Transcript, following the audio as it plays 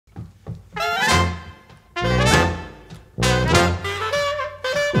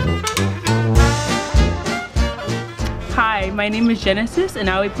my name is Genesis and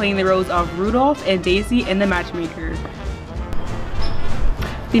I'll be playing the roles of Rudolph and Daisy in The Matchmaker.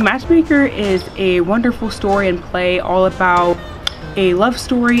 The Matchmaker is a wonderful story and play all about a love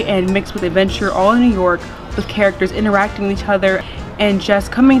story and mixed with adventure all in New York, with characters interacting with each other and just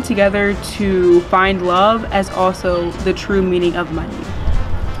coming together to find love as also the true meaning of money.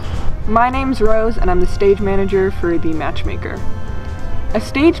 My name's Rose and I'm the stage manager for The Matchmaker. A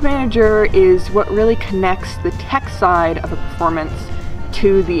stage manager is what really connects the tech side of a performance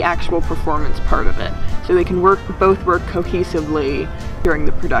to the actual performance part of it, so they can both work cohesively during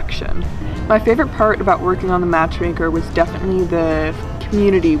the production. My favorite part about working on The Matchmaker was definitely the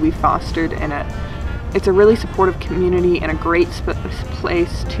community we fostered in it. It's a really supportive community and a great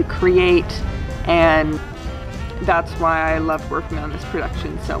place to create, and that's why I loved working on this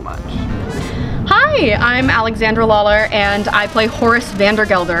production so much. Hi, I'm Alexandra Lawler and I play Horace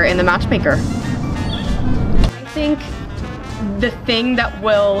Vandergelder in The Matchmaker. I think the thing that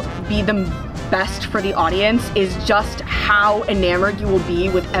will be the best for the audience is just how enamored you will be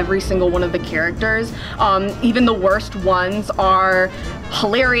with every single one of the characters. Even the worst ones are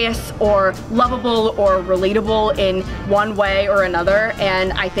hilarious or lovable or relatable in one way or another,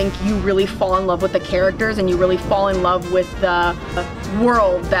 and I think you really fall in love with the characters and you really fall in love with the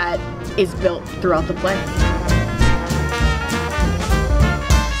world that is built throughout the play.